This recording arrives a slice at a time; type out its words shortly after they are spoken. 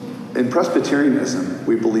In Presbyterianism,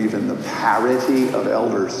 we believe in the parity of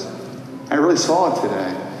elders. I really saw it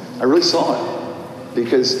today. I really saw it.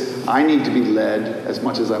 Because I need to be led as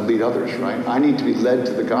much as I lead others, right? I need to be led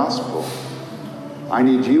to the gospel. I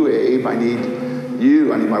need you, Abe. I need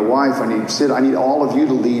you. I need my wife. I need Sid. I need all of you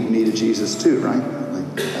to lead me to Jesus too, right?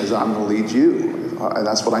 As I'm going to lead you.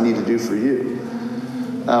 That's what I need to do for you.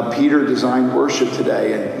 Peter designed worship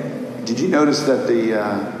today. And did you notice that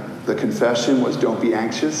the confession was don't be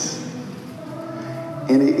anxious?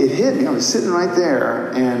 And it hit me. I was sitting right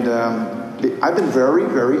there. And I've been very,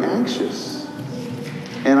 very anxious.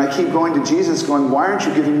 And I keep going to Jesus going, why aren't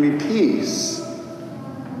you giving me peace?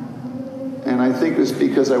 And I think it was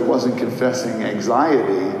because I wasn't confessing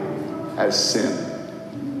anxiety as sin.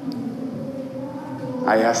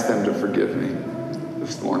 I asked them to forgive me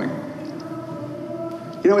this morning.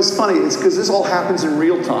 You know, it's funny. It's because this all happens in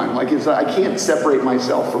real time. Like, I can't separate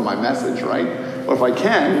myself from my message, right? Or if I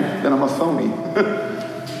can, then I'm a phony.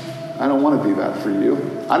 I don't want to be that for you.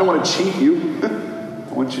 I don't want to cheat you.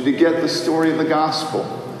 I want you to get the story of the gospel.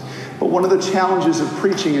 But one of the challenges of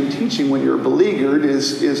preaching and teaching when you're beleaguered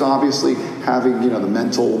is obviously having, the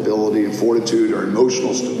mental ability and fortitude or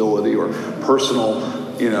emotional stability or personal,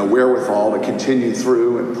 wherewithal to continue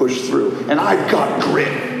through and push through. And I've got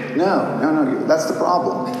grit. No. That's the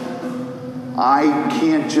problem. I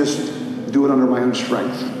can't just do it under my own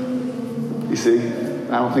strength. You see?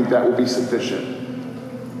 I don't think that will be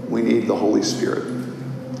sufficient. We need the Holy Spirit.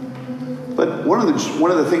 But one of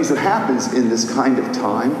the things that happens in this kind of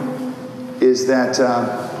time is that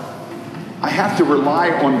I have to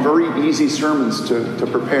rely on very easy sermons to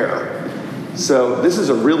prepare. So this is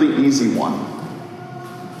a really easy one.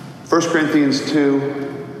 1 Corinthians 2,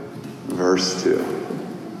 verse 2.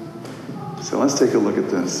 So let's take a look at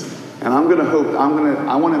this. And I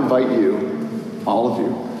want to invite you, all of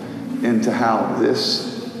you, into how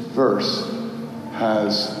this verse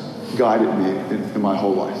has guided me in my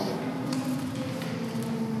whole life.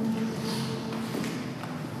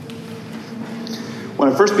 When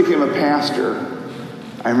I first became a pastor,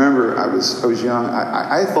 I remember I was young.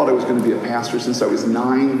 I thought I was going to be a pastor since I was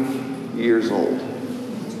 9 years old.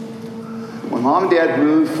 When Mom and Dad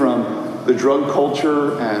moved from the drug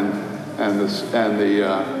culture and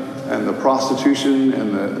the prostitution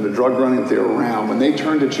and the drug running that they were around, when they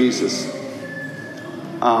turned to Jesus,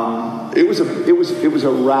 it was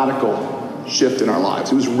a radical shift in our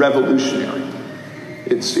lives. It was revolutionary.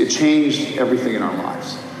 It changed everything in our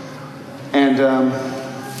lives. And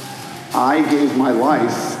I gave my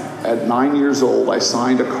life at 9 years old. I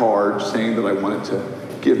signed a card saying that I wanted to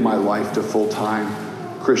give my life to full-time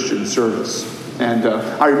Christian service. And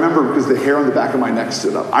I remember because the hair on the back of my neck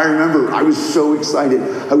stood up. I remember I was so excited.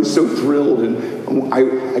 I was so thrilled, and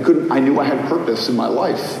I knew I had purpose in my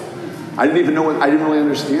life. I didn't even know it. I didn't really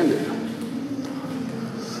understand it.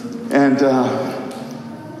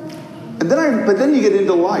 But then you get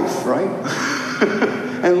into life, right?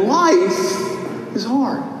 And life is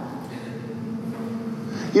hard.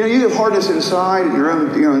 You have hardness inside, your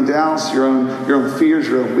own doubts, your own fears,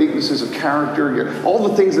 your own weaknesses of character, all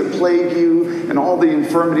the things that plague you, and all the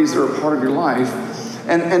infirmities that are a part of your life.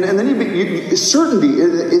 And then certainty.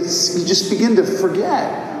 You just begin to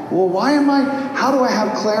forget. Well, how do I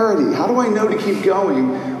have clarity? How do I know to keep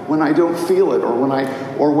going when I don't feel it, or when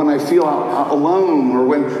I feel alone, or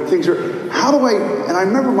when things are? And I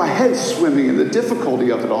remember my head swimming in the difficulty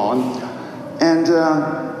of it all. And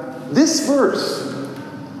this verse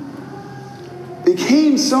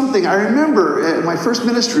became something. I remember my first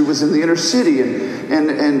ministry was in the inner city, and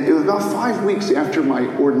it was about 5 weeks after my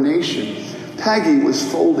ordination. Peggy was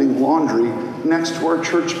folding laundry next to our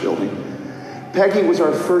church building. Peggy was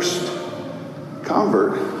our first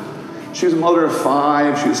convert. She was a mother of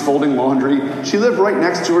 5. She was folding laundry. She lived right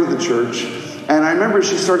next door to the church. And I remember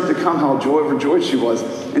she started to come, how overjoyed she was.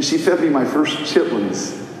 And she fed me my first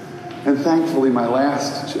chitlins. And thankfully, my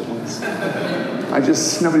last chitlins.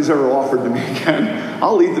 Nobody's ever offered to me again.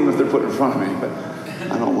 I'll eat them if they're put in front of me, but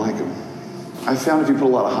I don't like them. I found if you put a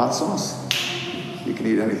lot of hot sauce, you can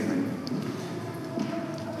eat anything.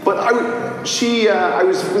 But I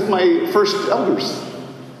was with my first elders.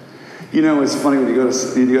 It's funny when you go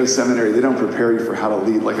to seminary, they don't prepare you for how to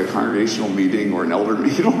lead like a congregational meeting or an elder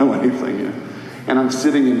meeting. You don't know anything. And I'm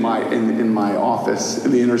sitting in my office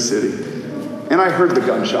in the inner city, and I heard the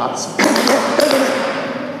gunshots.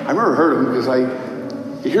 I remember heard them because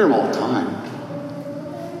you hear them all the time.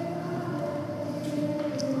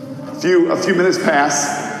 A few minutes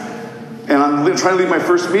pass, and I'm trying to leave my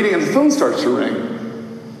first meeting, and the phone starts to ring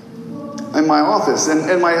in my office,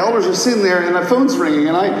 and my elders are sitting there, and the phone's ringing,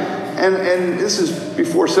 and this is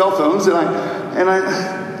before cell phones, and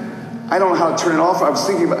I don't know how to turn it off. I was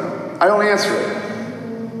thinking about it. I don't answer it.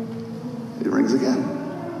 It rings again.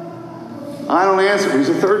 I don't answer it. It rings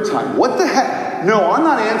a third time. What the heck? No, I'm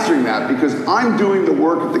not answering that because I'm doing the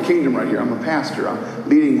work of the kingdom right here. I'm a pastor. I'm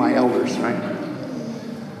leading my elders, right?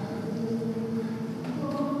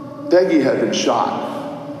 Peggy had been shot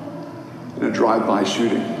in a drive-by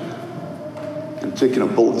shooting and taken a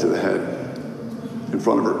bullet to the head in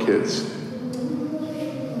front of her kids.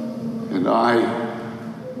 And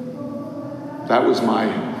that was my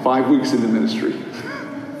 5 weeks into ministry.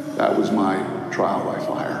 That was my trial by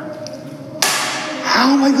fire.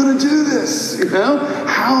 How am I going to do this? You know?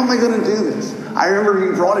 How am I going to do this? I remember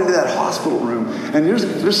being brought into that hospital room, and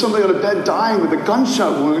there's somebody on a bed dying with a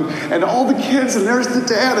gunshot wound, and all the kids, and there's the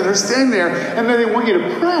dad, and they're standing there, and then they want you to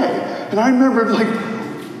pray. And I remember like,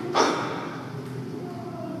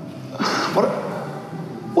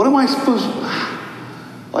 what am I supposed to...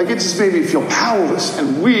 Like, it just made me feel powerless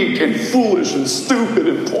and weak and foolish and stupid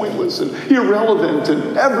and pointless and irrelevant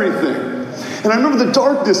and everything. And I remember the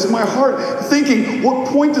darkness in my heart thinking, what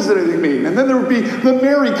point does anything mean? And then there would be the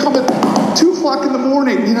Mary come at 2 o'clock in the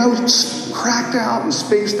morning, you know, cracked out and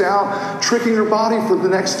spaced out, tricking her body for the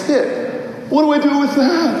next hit. What do I do with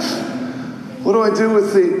that? What do I do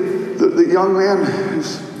with the young man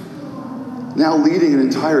who's now leading an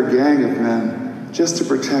entire gang of men just to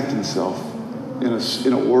protect himself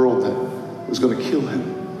in a world that was going to kill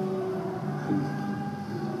him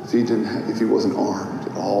if he wasn't armed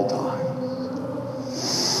at all times?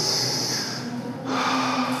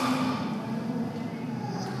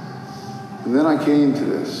 And then I came to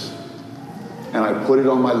this, and I put it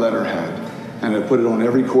on my letterhead, and I put it on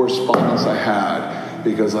every correspondence I had,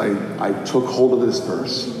 because I took hold of this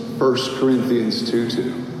verse, 1 Corinthians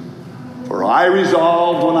 2:2. For I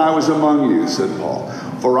resolved when I was among you, said Paul.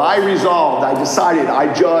 For I resolved, I decided,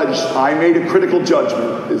 I judged, I made a critical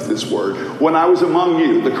judgment, is this word. When I was among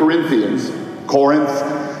you, the Corinthians, Corinth,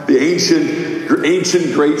 the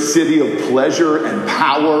ancient great city of pleasure and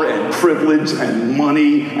power and privilege and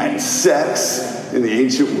money and sex in the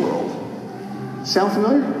ancient world. Sound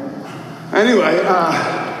familiar? Anyway,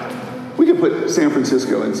 we could put San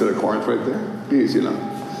Francisco instead of Corinth right there. Easy enough.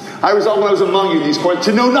 I resolved when I was among you, these Corinth,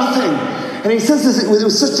 to know nothing. And he says this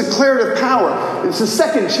with such declarative power. It's the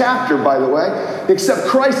second chapter, by the way, except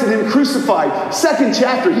Christ and him crucified. Second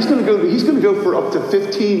chapter. He's going to go for up to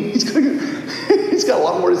 15. He's got a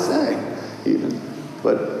lot more to say, even.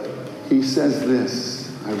 But he says this: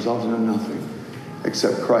 I resolved to know nothing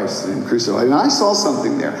except Christ and him crucified. And I saw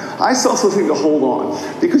something there. I saw something to hold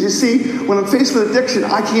on. Because you see, when I'm faced with addiction,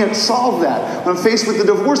 I can't solve that. When I'm faced with the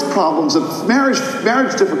divorce problems of marriage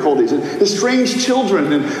difficulties and estranged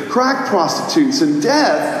children and crack prostitutes and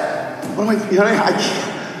death, what am I can't.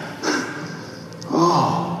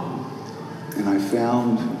 Oh. And I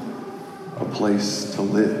found a place to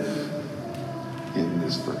live in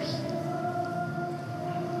this verse.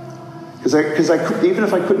 Because even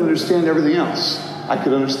if I couldn't understand everything else, I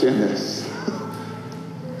could understand this.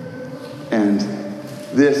 And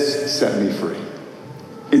this set me free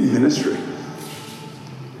in ministry.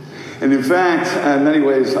 And in fact, in many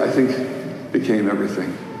ways, I think became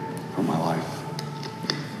everything for my life.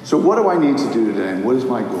 So what do I need to do today, and what is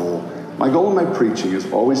my goal? My goal in my preaching has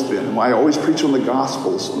always been, and I always preach on the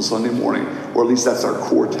Gospels on Sunday morning, or at least that's our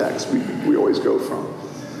core text we always go from.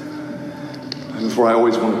 And that's where I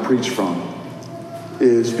always want to preach from,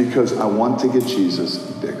 is because I want to get Jesus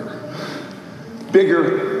bigger.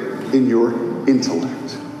 Bigger in your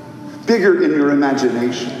intellect. Bigger in your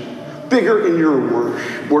imagination. Bigger in your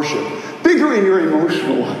worship. Bigger in your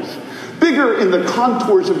emotional life. Bigger in the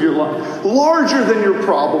contours of your life. Larger than your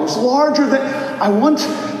problems. Larger than... I want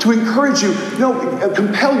to encourage you,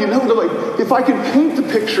 compel you, if I can paint the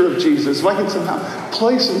picture of Jesus, if I can somehow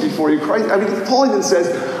place him before you, Christ. I mean, Paul even says,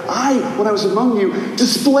 when I was among you,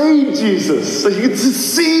 displayed Jesus. So you can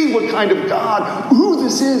see what kind of God, who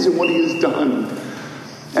this is and what he has done.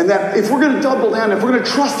 And that if we're going to double down, if we're going to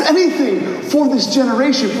trust anything for this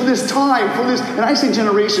generation, for this time, for this, and I say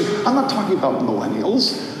generation, I'm not talking about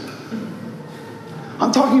millennials.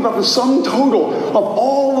 I'm talking about the sum total of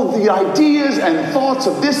all of the ideas and thoughts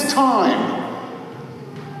of this time.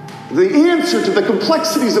 The answer to the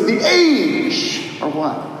complexities of the age are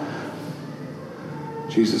what?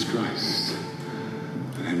 Jesus Christ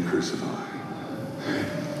and him crucified.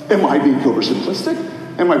 Am I being oversimplistic?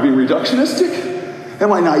 Am I being reductionistic?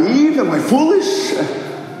 Am I naive? Am I foolish?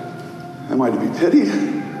 Am I to be pitied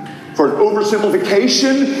for an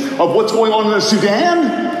oversimplification of what's going on in the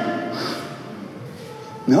Sudan?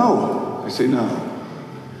 No, I say no.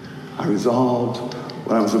 I resolved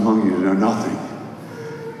when I was among you to know nothing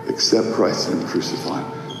except Christ and him crucified.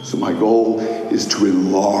 So my goal is to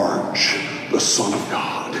enlarge the Son of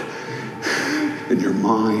God in your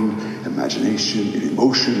mind, imagination, and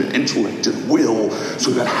emotion, and intellect, and will,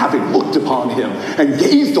 so that having looked upon him and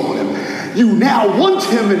gazed on him, you now want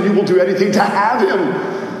him and you will do anything to have him.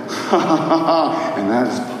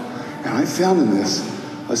 And I found in this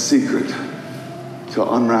a secret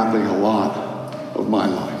to unwrapping a lot of my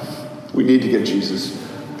life. We need to get Jesus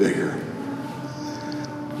bigger.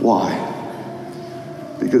 Why?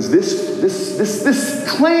 Because this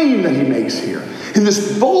claim that he makes here, and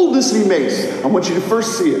this boldness he makes, I want you to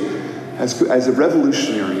first see it as a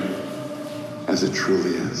revolutionary as it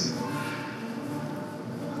truly is.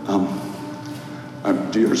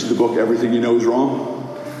 Do you ever see the book Everything You Know Is Wrong?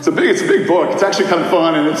 It's a big book. It's actually kind of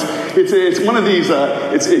fun, and it's one of these.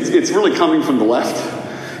 It's really coming from the left.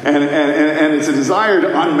 And it's a desire to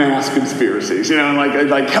unmask conspiracies, and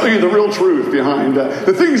like tell you the real truth behind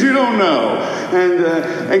the things you don't know,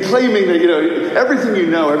 and claiming that everything you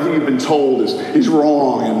know, everything you've been told is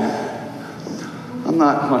wrong. And I'm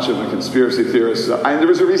not much of a conspiracy theorist. There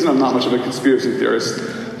was a reason I'm not much of a conspiracy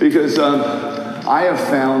theorist, because I have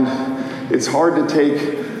found it's hard to take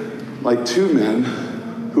like two men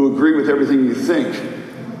who agree with everything you think.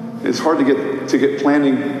 It's hard to get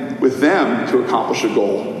planning with them to accomplish a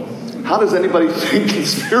goal. How does anybody think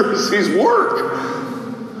conspiracies work?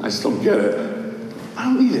 I just don't get it. I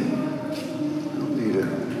don't need it.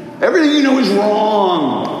 Everything you know is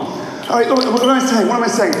wrong. All right, what am I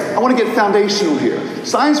saying? I want to get foundational here.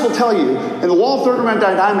 Science will tell you, and the law of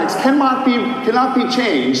thermodynamics cannot be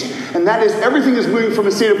changed, and that is everything is moving from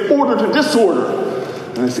a state of order to disorder,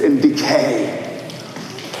 and it's in decay.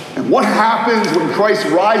 And what happens when Christ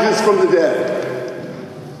rises from the dead?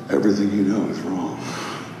 Everything you know is wrong.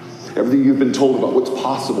 Everything you've been told about what's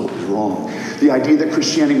possible is wrong. The idea that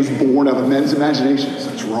Christianity was born out of men's imaginations,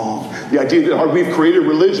 that's wrong. The idea that we've created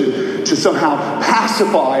religion to somehow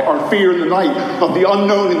pacify our fear in the night of the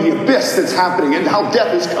unknown and the abyss that's happening and how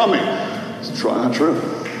death is coming. It's not true.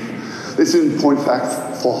 This is, in point of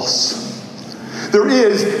fact, false. There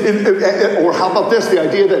is, or how about this, the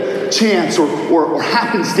idea that chance or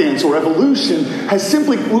happenstance or evolution has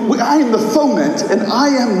simply, I am the foment and I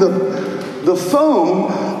am the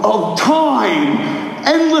foam of time,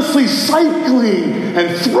 endlessly cycling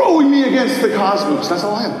and throwing me against the cosmos. That's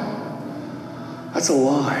all I am. That's a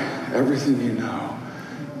lie. Everything you know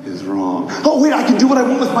is wrong. Oh, wait, I can do what I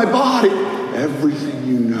want with my body. Everything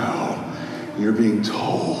you know, you're being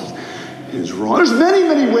told, is wrong. There's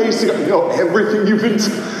many ways to go. Everything you've been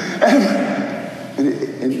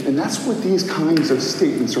and that's what these kinds of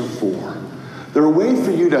statements are for. They're a way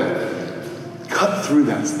for you to cut through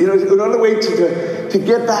that. Another way to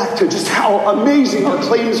get back to just how amazing our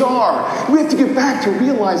claims are. We have to get back to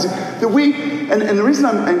realizing that and the reason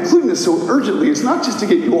I'm including this so urgently is not just to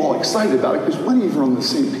get you all excited about it, because many of you are on the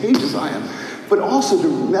same page as I am, but also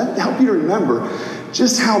to help you to remember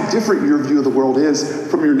just how different your view of the world is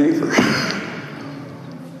from your neighbor.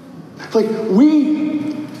 Like,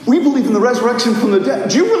 we believe in the resurrection from the dead.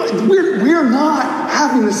 Do you realize we're not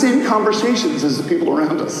having the same conversations as the people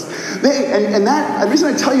around us? The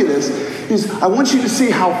reason I tell you this is I want you to see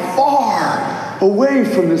how far away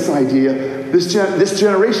from this idea, this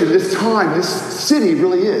generation, this time, this city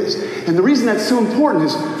really is. And the reason that's so important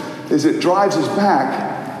is it drives us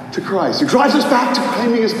back to Christ. It drives us back to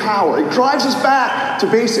claiming his power. It drives us back to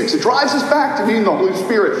basics. It drives us back to being the Holy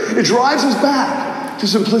Spirit. It drives us back to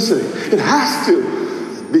simplicity. It has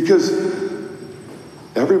to, because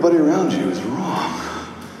everybody around you is wrong.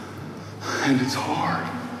 And it's hard.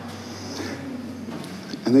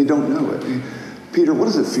 And they don't know it. Peter, what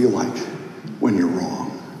does it feel like when you're wrong?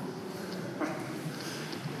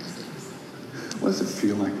 What does it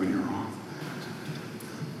feel like when you're wrong?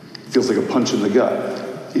 It feels like a punch in the gut.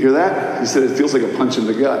 You hear that? He said it feels like a punch in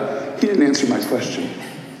the gut. He didn't answer my question.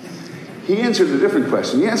 He answered a different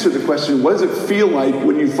question. He answered the question, what does it feel like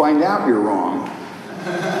when you find out you're wrong?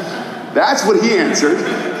 That's what he answered.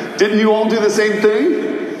 Didn't you all do the same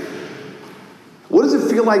thing? What does it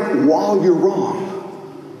feel like while you're wrong?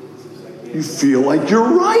 You feel like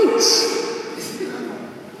you're right.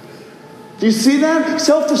 Do you see that?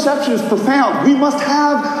 Self-deception is profound. We must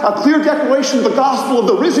have a clear declaration of the gospel of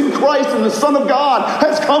the risen Christ and the Son of God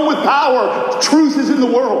has come with power. Truth is in the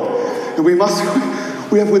world. And we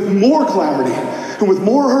have with more clarity and with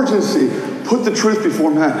more urgency put the truth before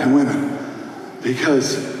men and women,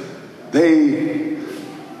 because they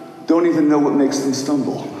don't even know what makes them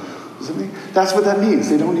stumble. Does that mean? That's what that means.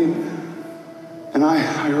 They don't even. And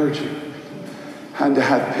I urge you and to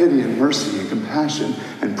have pity and mercy and compassion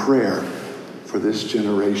and prayer for this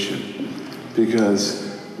generation,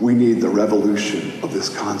 because we need the revolution of this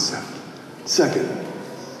concept. Second,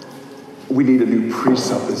 we need a new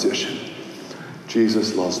presupposition.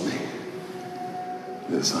 Jesus loves me.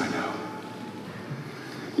 This I know.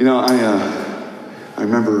 You know, I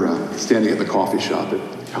remember standing at the coffee shop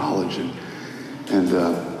at college,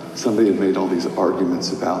 and somebody had made all these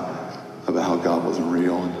arguments about how God wasn't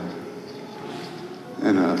real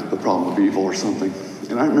and the problem of evil or something.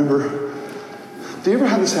 And I remember, do you ever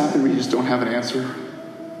have this happen where you just don't have an answer?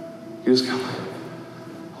 You just go,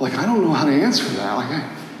 like, I don't know how to answer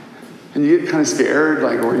that. And you get kind of scared,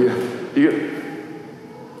 like, or you get,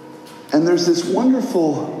 and there's this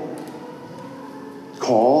wonderful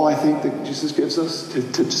call, I think, that Jesus gives us to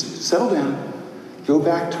just settle down. Go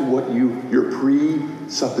back to what your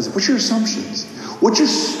presupposition, what's your assumptions? What's your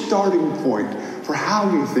starting point for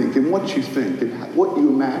how you think and what you think and what you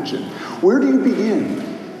imagine? Where do you begin?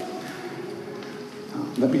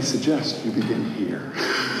 Let me suggest you begin here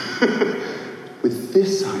with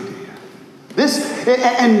this idea.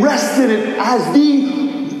 And rest in it as the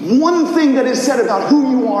one thing that is said about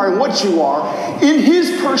who you are and what you are in his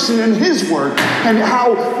person and his word, and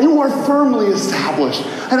how you are firmly established.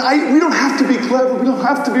 And we don't have to be clever. We don't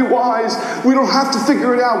have to be wise. We don't have to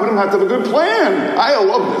figure it out. We don't have to have a good plan. I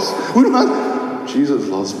love this. We don't have. Jesus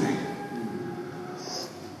loves me.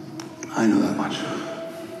 I know that much.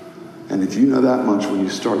 And if you know that much when you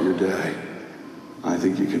start your day, I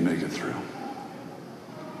think you can make it through.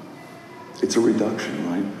 It's a reduction,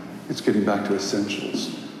 right? It's getting back to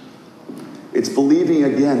essentials. It's believing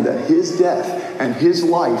again that his death and his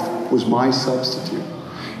life was my substitute.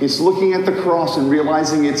 It's looking at the cross and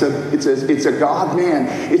realizing it's a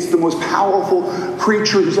God-man. It's the most powerful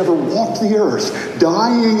creature who's ever walked the earth,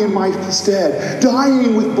 dying in my stead,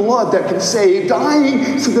 dying with blood that can save,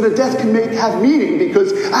 dying so that a death can have meaning,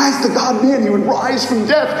 because as the God-man, he would rise from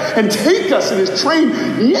death and take us in his train,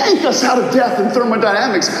 yank us out of death and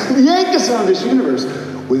thermodynamics, yank us out of this universe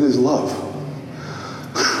with his love.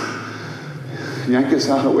 Yank us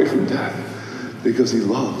out away from death because he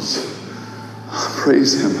loves.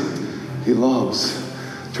 Praise him. He loves.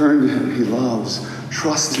 Turn to him. He loves.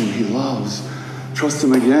 Trust him. He loves. Trust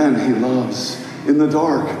him again. He loves. In the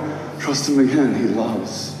dark, trust him again. He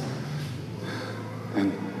loves.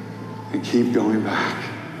 And keep going back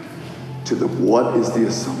to what is the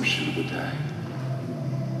assumption of the day.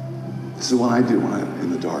 This is what I do when I'm in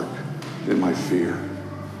the dark, in my fear.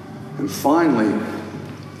 And finally,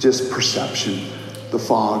 just perception, the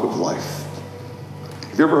fog of life.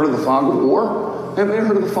 Have you ever heard of the fog of war? Have you ever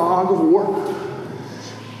heard of the fog of war?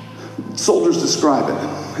 Soldiers describe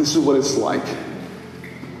it. This is what it's like.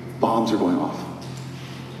 Bombs are going off.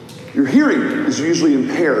 Your hearing is usually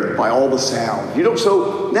impaired by all the sound.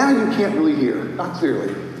 So now you can't really hear, not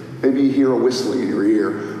clearly. Maybe you hear a whistling in your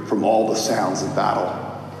ear from all the sounds of battle.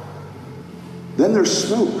 Then there's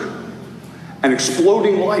smoke and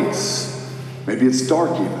exploding lights. Maybe it's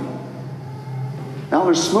dark even. Now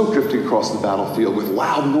there's smoke drifting across the battlefield with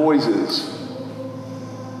loud noises.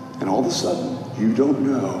 And all of a sudden, you don't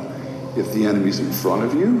know if the enemy's in front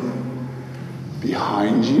of you,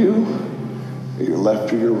 behind you, or your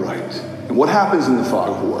left or your right. And what happens in the fog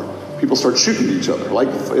of war? People start shooting at each other. Like,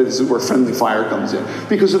 this is where friendly fire comes in.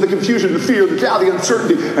 Because of the confusion, the fear, the doubt, the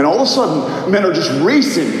uncertainty. And all of a sudden, men are just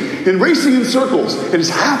racing in circles. And it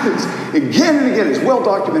happens again and again. It's well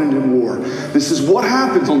documented in war. This is what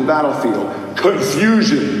happens on the battlefield.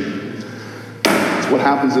 Confusion. It's what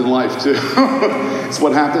happens in life, too. It's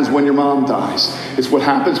what happens when your mom dies. It's what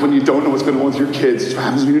happens when you don't know what's going on with your kids. It's what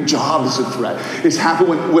happens when your job is a threat. It's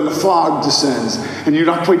happened when the fog descends and you're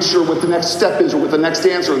not quite sure what the next step is or what the next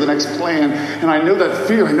answer or the next plan. And I know that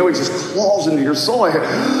fear. I know it just claws into your soul.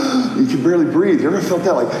 You can barely breathe. You ever felt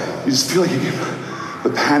that? Like, you just feel like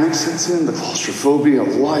the panic sets in, the claustrophobia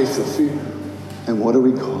of life, the fear. And what are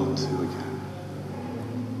we called to again?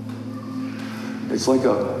 It's like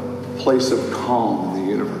a place of calm in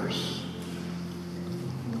the universe.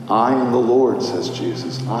 I am the Lord, says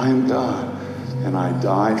Jesus. I am God, and I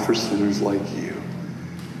died for sinners like you.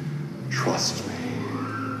 Trust me.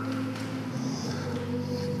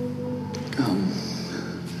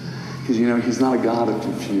 Because, he's not a God of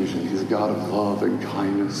confusion. He's a God of love and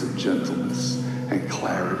kindness and gentleness and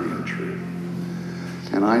clarity and truth.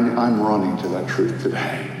 And I'm running to that truth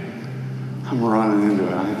today. I'm running into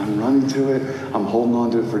it. I'm running to it. I'm holding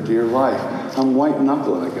on to it for dear life. I'm white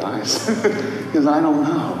knuckling it, guys, because I don't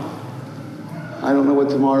know. I don't know what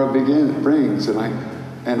tomorrow brings, and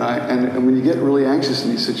when you get really anxious in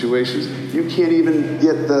these situations, you can't even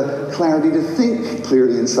get the clarity to think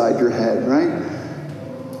clearly inside your head, right?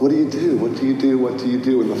 What do you do? What do you do? What do you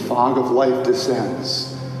do when the fog of life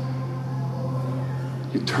descends?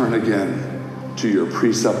 you turn again to your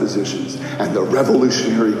presuppositions and the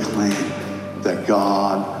revolutionary claim that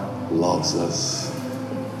God loves us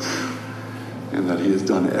and that He has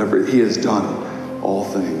done all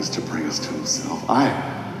things to bring us to Himself.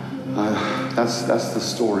 That's the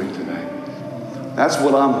story today. That's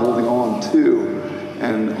what I'm holding on to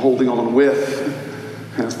and holding on with.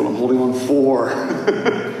 That's what I'm holding on for.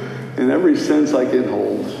 In every sense I can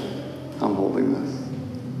hold, I'm holding this.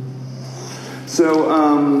 So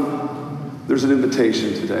there's an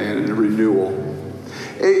invitation today and a renewal.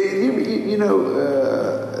 You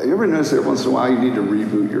ever notice that every once in a while you need to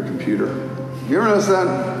reboot your computer? You ever notice that?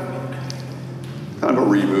 Kind of a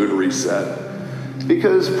reboot, a reset.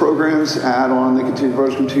 Because programs add on,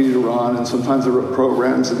 programs continue to run, and sometimes there are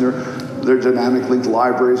programs and they're dynamic linked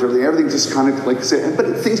libraries, or everything just kind of but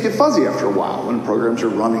things get fuzzy after a while when programs are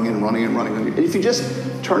running. And if you just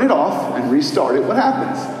turn it off and restart it, what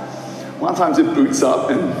happens? A lot of times it boots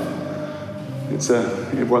up and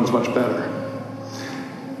it runs much better.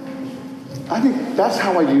 I think that's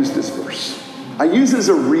how I use this verse. I use it as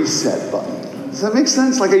a reset button. Does that make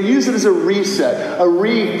sense? Like I use it as a reset, a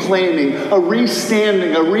reclaiming, a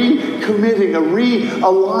restanding, a recommitting, a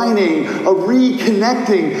realigning, a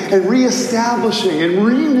reconnecting, and reestablishing and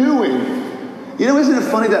renewing. You know, isn't it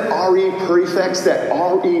funny that RE prefix,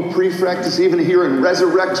 is even here in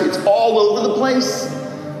resurrect, it's all over the place?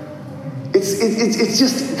 It's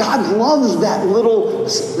just, God loves that little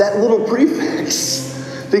prefix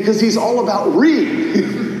because He's all about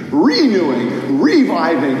renewing,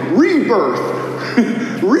 reviving, rebirth,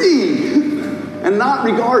 and not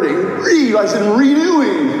regarding, as in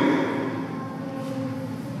renewing.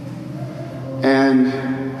 And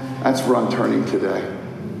that's where I'm turning today.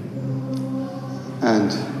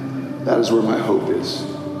 And that is where my hope is.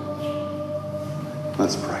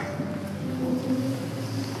 Let's pray.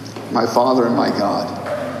 My Father and my God,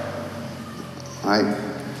 I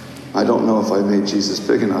don't know if I made Jesus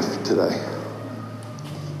big enough today.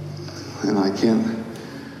 And I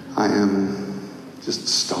am just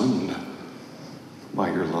stunned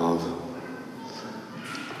by your love.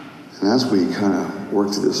 And as we kind of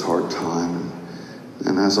work through this hard time,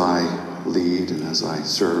 and as I lead and as I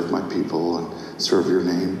serve my people and serve your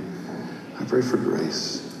name, I pray for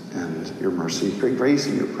grace and your mercy, grace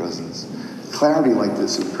in your presence. Clarity like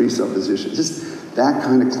this in presupposition, just that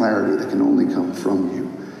kind of clarity that can only come from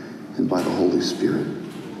you and by the Holy Spirit.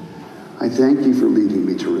 I thank you for leading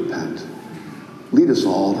me to repent. Lead us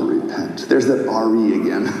all to repent. There's that RE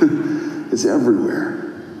again. It's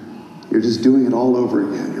everywhere. You're just doing it all over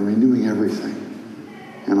again. You're renewing everything.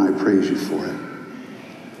 And I praise you for it.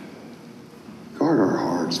 Guard our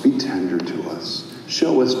hearts. Be tender to us.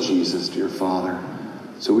 Show us Jesus, dear Father,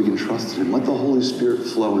 so we can trust in Him. Let the Holy Spirit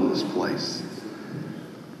flow in this place.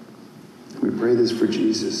 We pray this for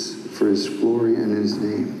Jesus, for His glory and in His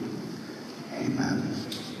name. Amen.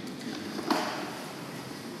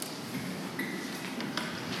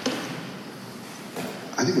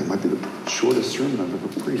 I think it might be the shortest sermon I've ever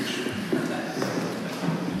preached.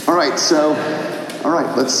 All right,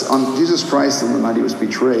 on Jesus Christ, on the night He was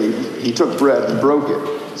betrayed, He took bread and broke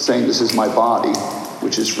it, saying, "This is my body,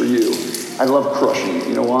 which is for you." I love crushing it.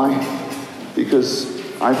 You know why? Because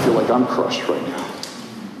I feel like I'm crushed right now.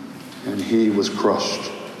 And He was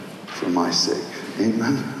crushed for my sake.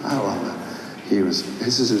 Amen? I love it.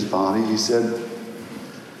 This is His body, He said,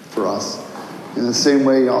 for us. In the same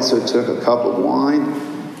way, He also took a cup of wine.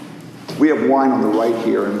 We have wine on the right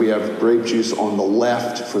here, and we have grape juice on the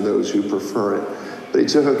left for those who prefer it. But He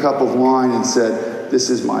took a cup of wine and said, "This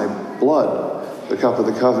is my blood, the cup of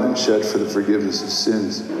the covenant shed for the forgiveness of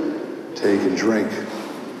sins. Take and drink."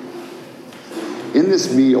 In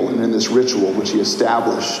this meal and in this ritual which He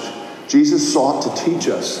established, Jesus sought to teach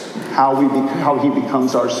us how He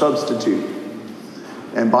becomes our substitute.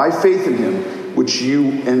 And by faith in Him, which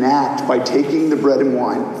you enact by taking the bread and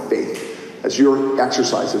wine, faith, as your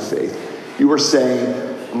exercise of faith, you are saying,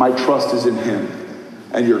 "My trust is in Him."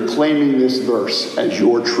 And you're claiming this verse as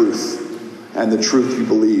your truth, and the truth you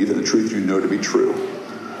believe, and the truth you know to be true.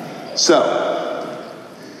 So,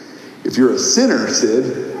 if you're a sinner,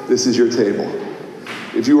 Sid, this is your table.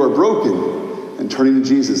 If you are broken and turning to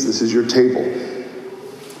Jesus, this is your table.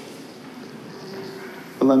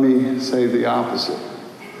 But let me say the opposite.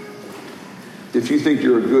 If you think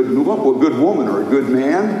you're a good woman or a good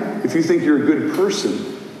man, if you think you're a good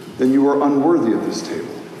person, then you are unworthy of this table.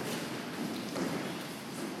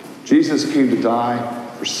 Jesus came to die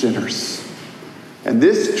for sinners. And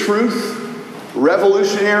this truth,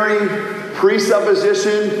 revolutionary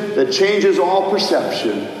presupposition that changes all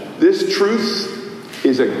perception, this truth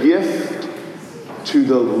is a gift to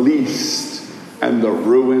the least and the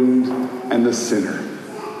ruined and the sinner.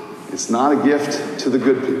 It's not a gift to the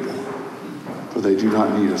good people, for they do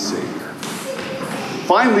not need a Savior.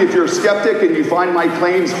 Finally, if you're a skeptic and you find my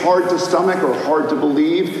claims hard to stomach or hard to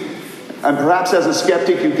believe, and perhaps as a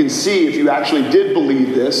skeptic you can see if you actually did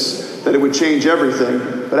believe this, that it would change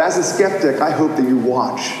everything. But as a skeptic, I hope that you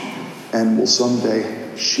watch and will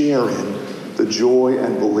someday share in the joy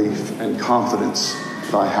and belief and confidence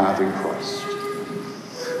that I have in Christ.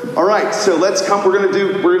 All right, so let's come. We're going to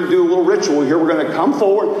do a little ritual here. We're going to come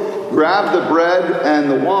forward, grab the bread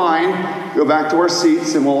and the wine, go back to our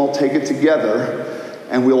seats, and we'll all take it together.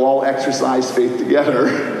 And we'll all exercise faith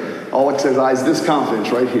together. All exercise this confidence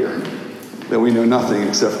right here, that we know nothing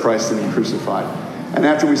except Christ and Him crucified. And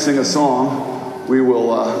after we sing a song, we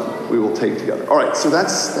will take together. All right, so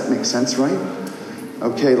that makes sense, right?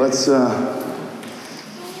 Okay, let's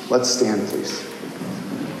stand, please.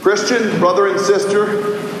 Christian, brother and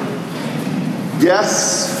sister,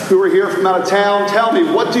 yes, who are here from out of town, tell me,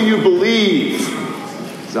 what do you believe?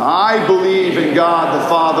 So I believe in God the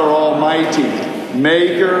Father Almighty,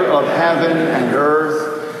 maker of heaven and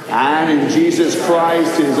earth, and in Jesus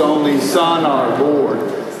Christ, His only Son, our Lord,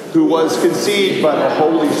 who was conceived by the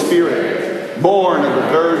Holy Spirit, born of the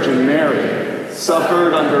Virgin Mary,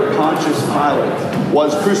 suffered under Pontius Pilate,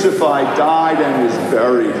 was crucified, died, and was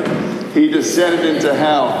buried. He descended into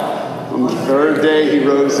hell. On the third day He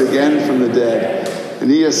rose again from the dead,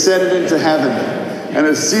 and He ascended into heaven, and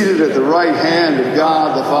is seated at the right hand of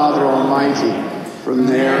God the Father Almighty. From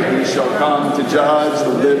there He shall come to judge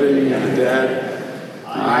the living and the dead.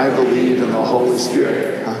 I believe in the Holy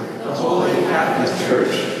Spirit.